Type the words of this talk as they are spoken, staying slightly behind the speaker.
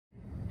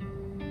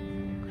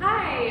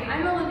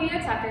I'm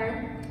Olivia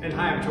Tucker. And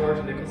hi, I'm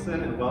George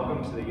Nicholson, and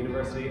welcome to the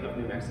University of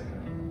New Mexico.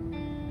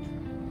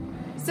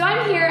 So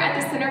I'm here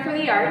at the Center for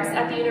the Arts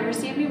at the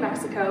University of New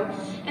Mexico,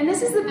 and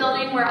this is the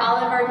building where all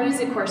of our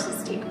music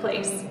courses take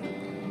place.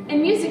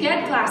 In music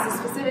ed classes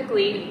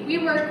specifically, we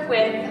work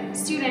with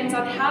students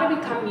on how to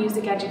become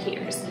music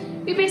educators.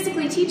 We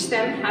basically teach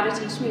them how to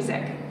teach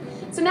music.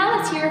 So now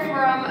let's hear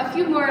from a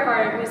few more of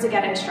our music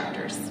ed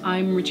instructors.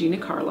 I'm Regina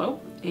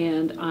Carlo,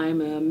 and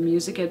I'm a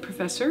music ed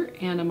professor,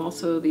 and I'm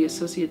also the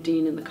Associate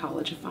Dean in the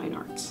College of Fine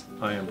Arts.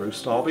 I am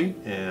Bruce Dalby,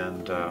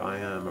 and I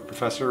am a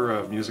professor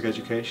of music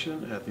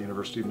education at the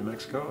University of New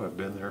Mexico. I've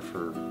been there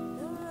for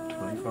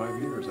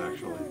 25 years,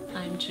 actually.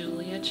 I'm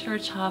Julia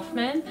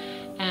Church-Hoffman,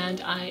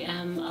 and I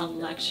am a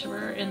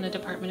lecturer in the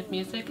Department of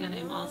Music, and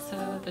I'm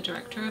also the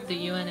director of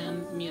the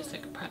UNM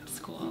Music Prep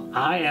School.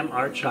 I am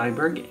Art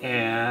Scheinberg,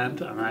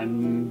 and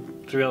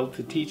I'm thrilled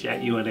to teach at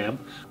UNM.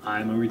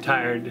 I'm a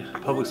retired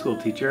public school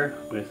teacher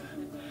with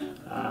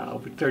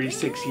over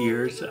 36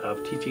 years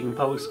of teaching in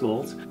public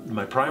schools.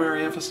 My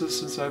primary emphasis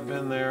since I've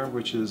been there,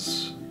 which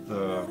is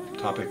the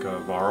topic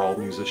of aural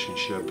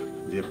musicianship,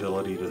 the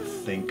ability to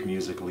think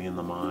musically in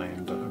the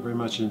mind. I'm very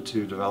much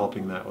into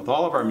developing that with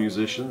all of our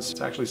musicians. It's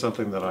actually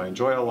something that I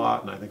enjoy a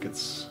lot, and I think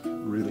it's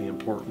really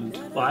important.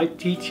 Well,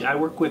 I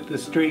work with the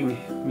string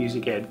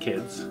music ed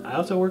kids. I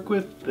also work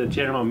with the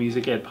general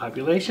music ed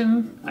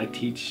population. I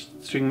teach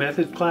string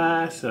methods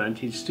class, and I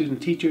teach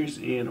student teachers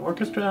in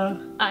orchestra.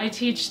 I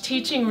teach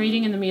teaching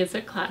reading in the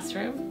music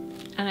classroom,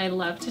 and I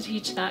love to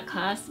teach that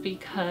class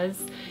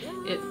because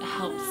it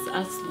helps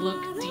us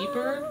look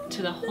deeper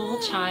to the whole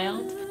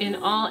child in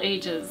all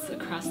ages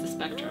across the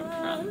spectrum,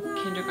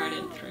 from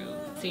kindergarten through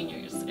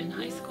seniors in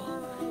high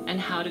school, and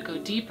how to go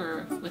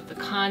deeper with the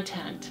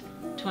content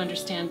to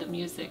understand the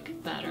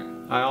music better.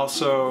 I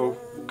also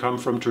come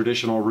from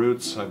traditional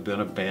roots. I've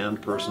been a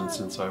band person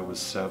since I was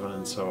 7,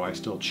 and so I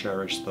still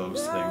cherish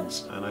those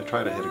things, and I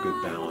try to hit a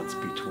good balance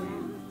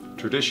between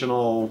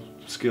traditional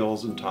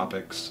skills and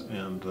topics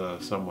and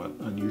somewhat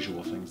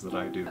unusual things that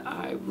I do.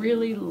 I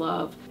really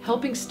love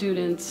helping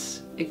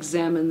students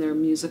examine their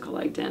musical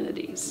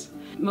identities.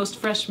 Most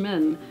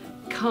freshmen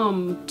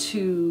come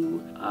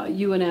to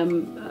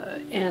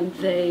UNM and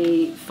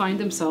they find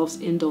themselves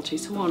in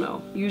Dulce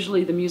Suono.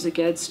 Usually the music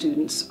ed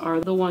students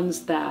are the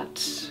ones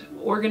that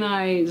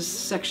organize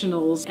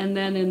sectionals, and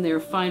then in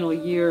their final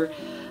year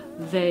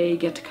they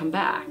get to come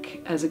back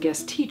as a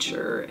guest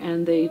teacher,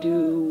 and they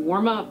do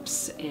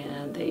warm-ups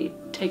and they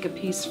take a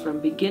piece from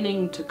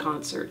beginning to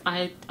concert.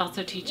 I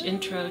also teach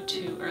intro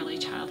to early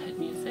childhood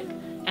music,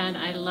 and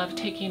I love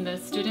taking the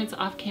students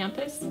off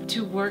campus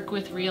to work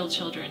with real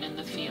children in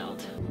the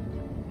field.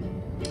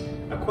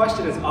 A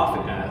question is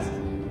often asked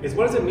is,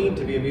 what does it mean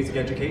to be a music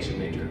education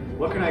major?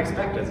 What can I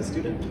expect as a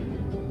student?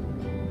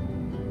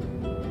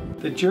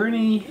 The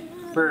journey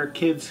for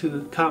kids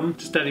who come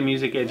to study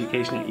music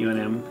education at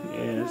UNM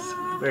is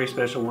a very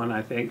special one,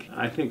 I think.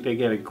 I think they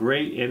get a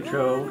great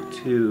intro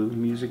to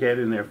music ed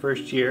in their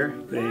first year.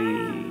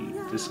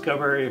 They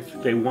discover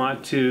if they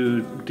want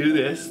to do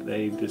this.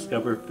 They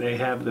discover if they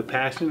have the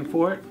passion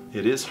for it.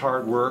 It is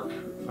hard work.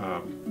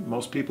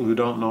 Most people who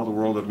don't know the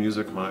world of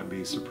music might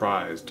be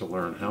surprised to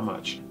learn how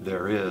much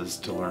there is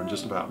to learn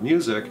just about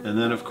music. And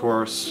then, of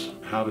course,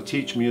 how to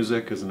teach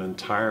music is an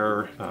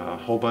entire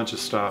whole bunch of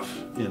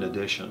stuff in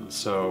addition.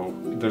 So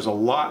there's a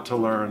lot to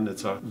learn.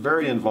 It's a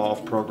very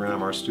involved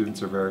program. Our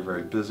students are very,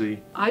 very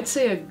busy. I'd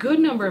say a good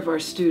number of our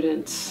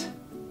students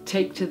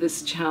take to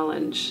this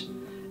challenge,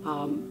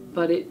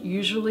 but it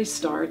usually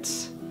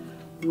starts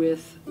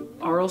with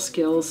aural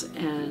skills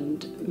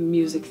and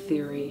music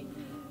theory,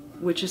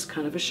 which is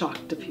kind of a shock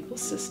to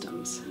people's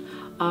systems.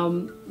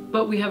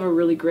 But we have a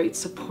really great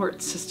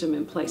support system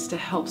in place to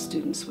help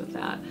students with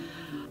that.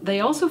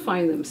 They also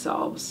find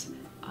themselves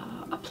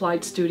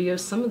applied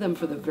studios, some of them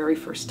for the very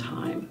first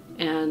time,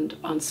 and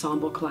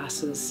ensemble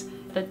classes.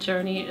 The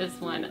journey is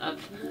one of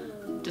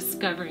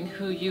discovering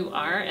who you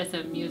are as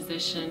a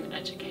musician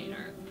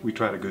educator. We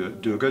try to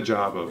do a good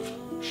job of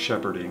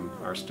shepherding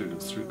our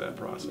students through that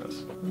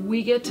process.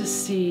 We get to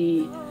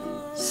see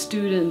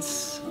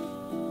students'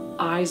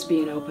 eyes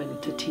being open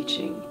to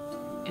teaching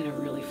in a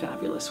really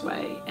fabulous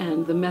way,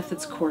 and the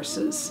methods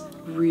courses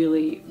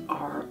really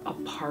are a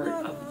part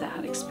of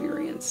that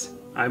experience.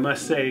 I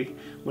must say,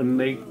 when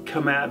they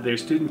come out, their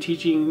student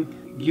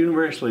teaching,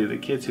 universally, the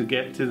kids who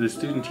get to the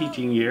student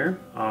teaching year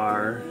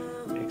are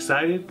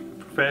excited,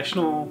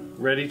 professional,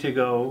 ready to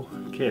go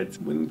kids.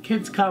 When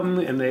kids come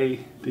and they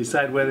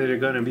decide whether they're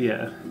going to be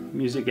a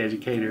music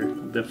educator,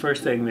 the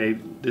first thing they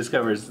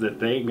discover is that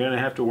they ain't going to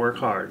have to work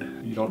hard.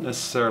 You don't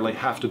necessarily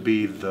have to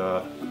be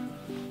the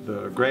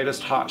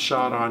greatest hot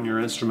shot on your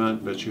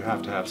instrument, but you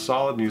have to have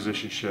solid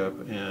musicianship,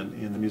 and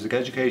in the music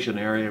education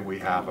area we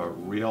have a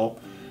real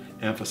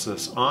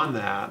emphasis on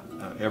that.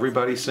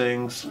 Everybody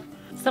sings.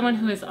 Someone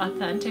who is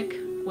authentic,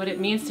 what it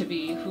means to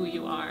be who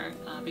you are,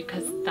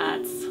 because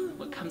that's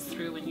what comes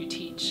through when you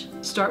teach.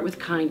 Start with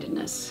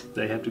kindness.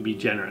 They have to be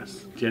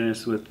generous.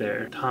 Generous with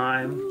their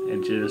time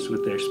and generous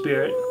with their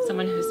spirit.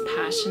 Someone who's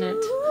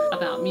passionate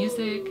about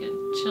music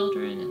and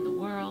children and the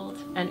world,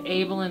 and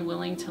able and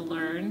willing to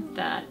learn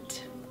that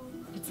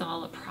it's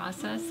all a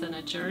process and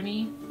a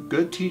journey.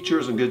 Good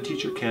teachers and good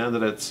teacher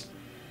candidates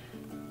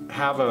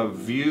have a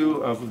view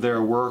of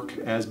their work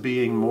as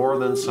being more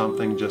than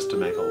something just to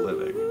make a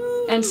living.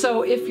 And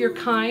so if you're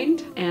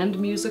kind and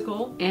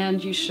musical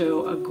and you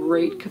show a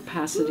great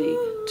capacity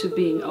to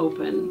being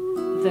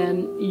open,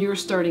 then you're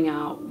starting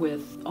out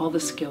with all the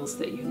skills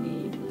that you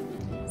need.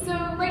 So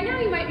right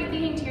now you might be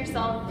thinking to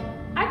yourself,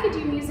 I could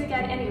do music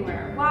ed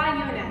anywhere. Why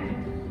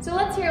UNM? So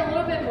let's hear a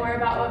little bit more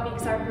about what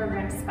makes our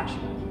program special.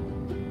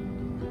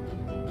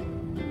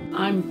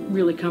 I'm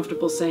really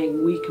comfortable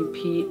saying we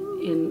compete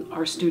in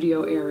our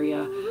studio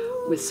area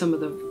with some of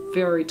the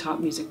very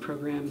top music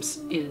programs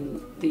in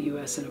the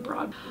US and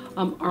abroad.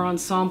 Our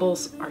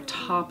ensembles are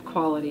top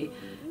quality,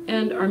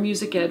 and our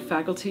music ed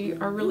faculty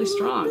are really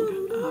strong.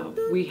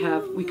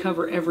 We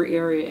cover every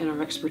area in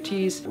our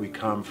expertise. We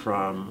come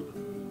from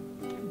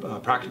a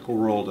practical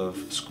world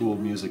of school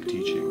music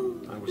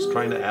teaching. I was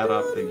trying to add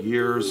up the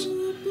years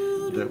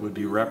that would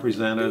be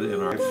represented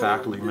in our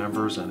faculty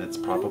members, and it's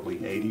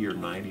probably 80 or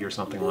 90 or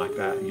something like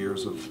that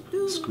years of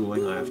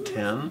schooling. I have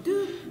 10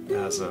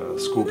 as a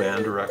school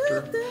band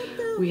director.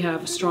 We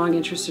have a strong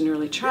interest in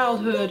early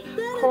childhood,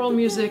 choral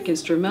music,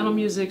 instrumental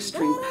music,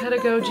 string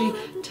pedagogy,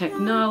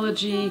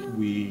 technology.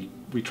 We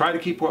try to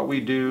keep what we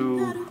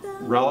do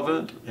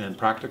relevant and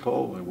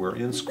practical. We're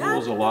in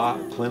schools a lot,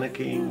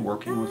 clinicking,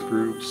 working with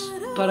groups.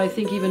 But I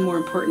think even more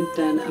important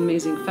than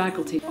amazing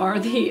faculty are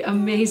the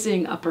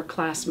amazing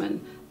upperclassmen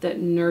that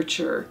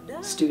nurture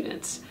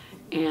students,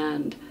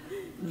 and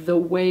the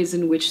ways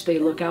in which they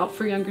look out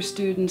for younger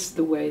students,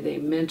 the way they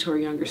mentor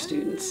younger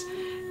students.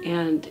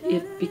 And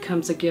it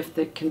becomes a gift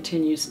that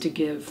continues to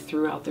give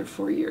throughout their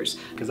 4 years.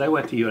 Because I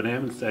went to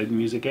UNM and studied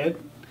music ed,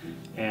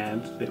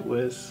 and it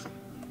was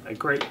a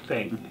great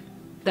thing.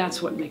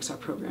 That's what makes our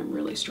program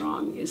really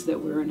strong, is that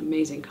we're an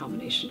amazing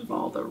combination of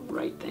all the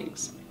right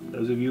things.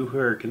 Those of you who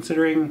are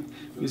considering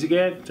music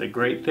ed, it's a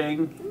great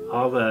thing.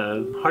 All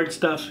the hard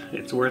stuff,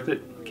 it's worth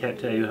it. Can't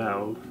tell you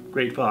how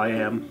grateful I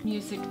am.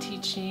 Music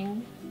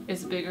teaching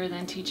is bigger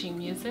than teaching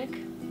music.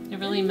 It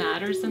really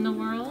matters in the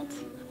world.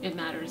 It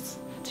matters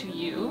to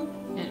you.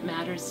 It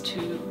matters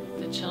to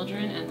the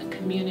children and the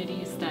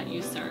communities that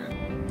you serve.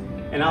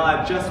 And I'll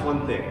add just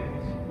one thing.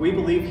 We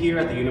believe here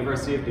at the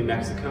University of New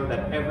Mexico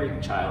that every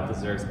child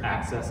deserves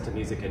access to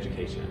music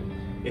education.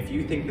 If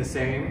you think the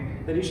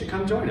same, then you should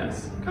come join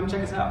us. Come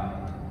check us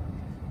out.